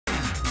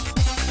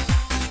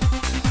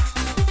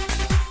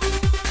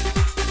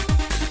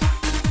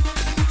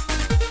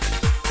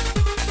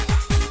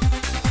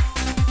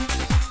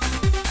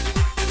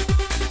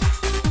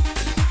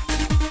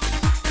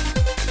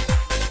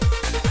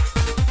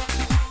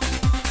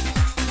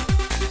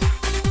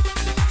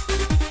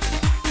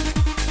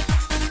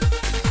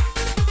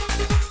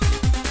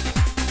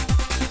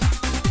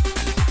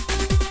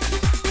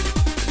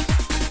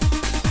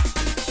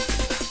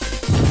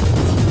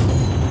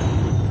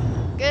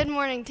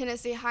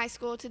Tennessee High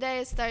School. Today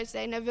is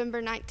Thursday,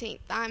 November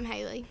 19th. I'm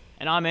Haley.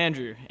 And I'm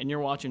Andrew, and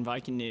you're watching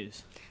Viking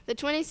News. The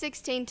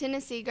 2016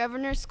 Tennessee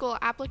Governor's School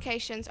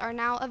applications are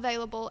now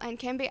available and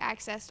can be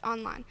accessed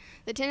online.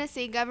 The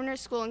Tennessee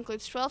Governor's School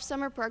includes 12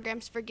 summer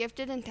programs for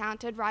gifted and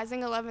talented rising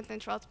 11th and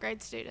 12th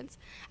grade students.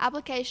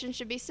 Applications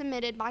should be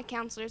submitted by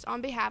counselors on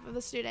behalf of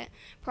the student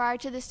prior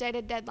to the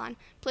stated deadline.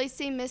 Please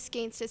see Ms.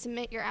 Skeens to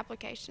submit your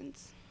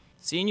applications.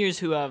 Seniors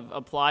who have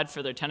applied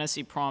for their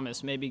Tennessee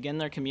Promise may begin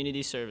their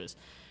community service.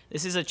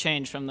 This is a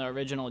change from the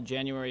original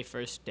January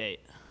 1st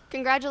date.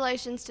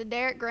 Congratulations to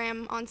Derek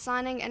Graham on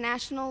signing a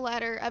national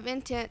letter of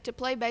intent to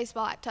play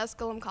baseball at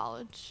Tusculum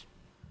College.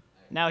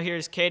 Now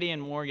here's Katie and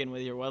Morgan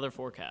with your weather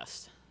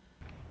forecast.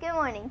 Good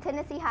morning,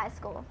 Tennessee High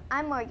School.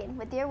 I'm Morgan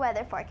with your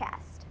weather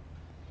forecast.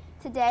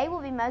 Today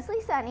will be mostly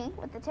sunny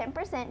with a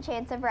 10%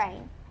 chance of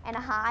rain and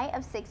a high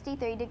of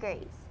 63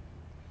 degrees.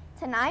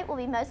 Tonight will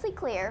be mostly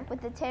clear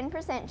with a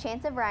 10%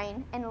 chance of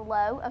rain and a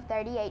low of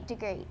 38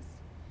 degrees.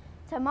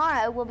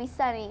 Tomorrow will be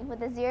sunny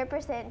with a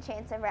 0%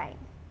 chance of rain.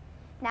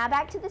 Now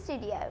back to the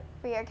studio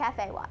for your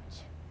Cafe Watch.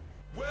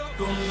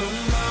 Welcome to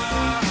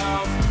my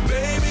house,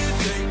 baby,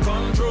 take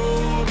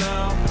control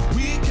now.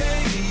 We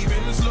can't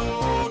even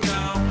slow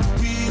down.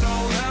 We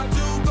don't have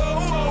to go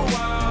a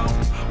while.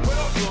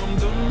 Welcome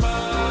to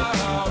my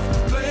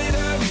house, play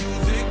that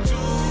music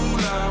too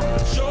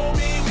loud. Show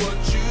me what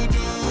you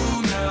do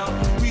now.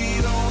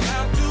 We don't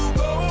have to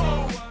go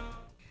a while.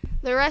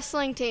 The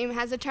wrestling team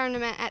has a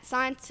tournament at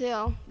Science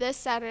Hill this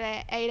Saturday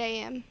at 8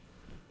 a.m.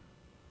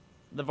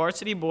 The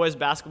varsity boys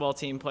basketball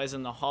team plays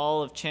in the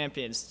Hall of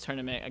Champions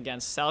tournament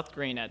against South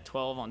Green at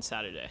 12 on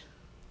Saturday.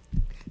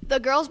 The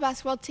girls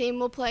basketball team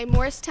will play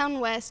Morristown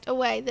West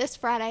away this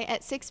Friday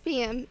at 6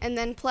 p.m. and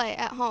then play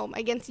at home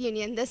against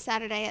Union this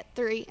Saturday at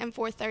 3 and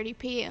 4:30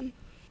 p.m.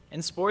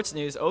 In sports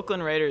news,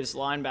 Oakland Raiders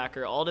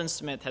linebacker Alden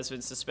Smith has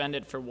been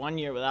suspended for 1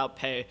 year without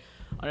pay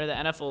under the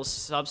NFL's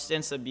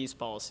substance abuse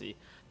policy.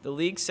 The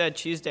league said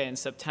Tuesday in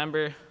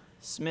September,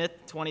 Smith,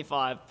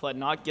 25, pled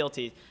not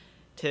guilty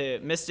to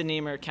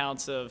misdemeanor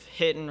counts of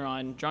hit and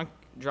run, drunk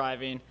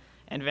driving,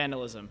 and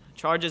vandalism,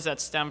 charges that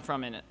stem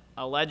from an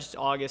alleged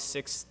August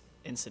 6th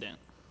incident.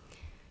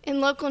 In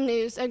local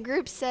news, a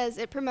group says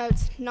it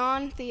promotes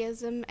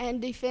non-theism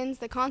and defends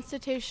the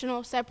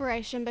constitutional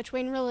separation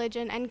between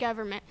religion and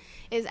government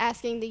is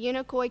asking the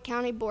Unicoi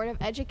County Board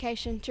of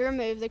Education to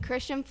remove the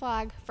Christian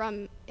flag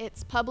from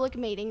its public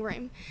meeting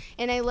room.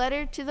 In a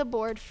letter to the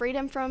board,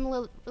 Freedom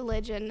from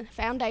Religion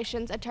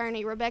Foundation's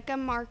attorney Rebecca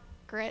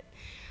Margaret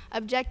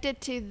objected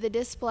to the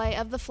display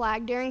of the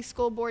flag during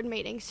school board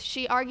meetings.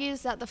 She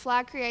argues that the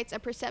flag creates a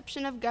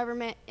perception of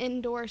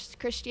government-endorsed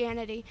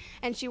Christianity,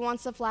 and she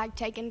wants the flag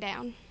taken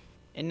down.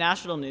 In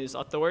national news,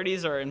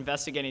 authorities are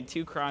investigating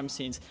 2 crime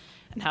scenes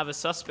and have a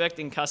suspect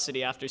in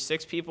custody after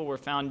 6 people were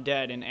found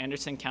dead in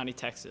Anderson County,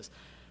 Texas.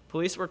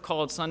 Police were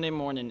called Sunday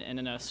morning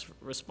in a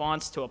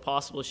response to a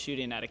possible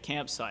shooting at a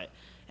campsite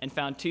and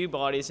found 2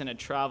 bodies in a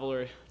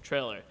traveler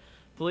trailer.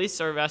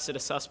 Police arrested a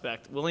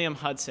suspect, William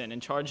Hudson,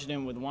 and charged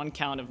him with 1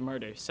 count of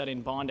murder,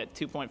 setting bond at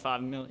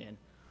 $2.5 million.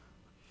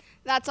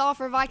 That's all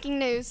for Viking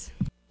News.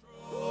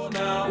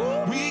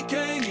 Now, we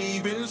can't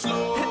even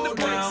slow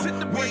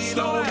down. We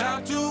don't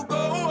have to go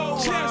a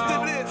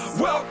while.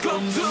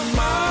 Welcome to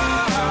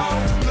my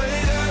house.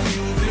 Play that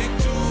music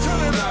too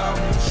loud.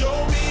 Show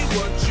me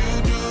what you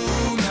do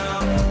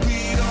now. We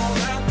don't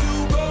have to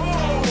go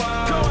a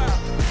while.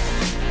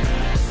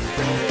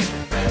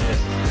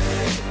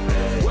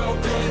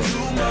 Welcome to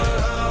my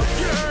house.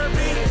 You heard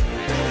me?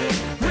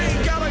 We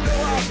ain't gotta go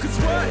out, 'cause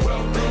what?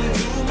 Welcome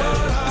to my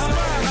house. It's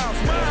my house,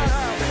 my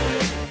house.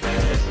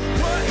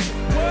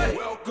 What?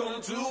 Welcome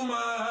to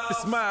my house.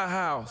 It's my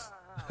house.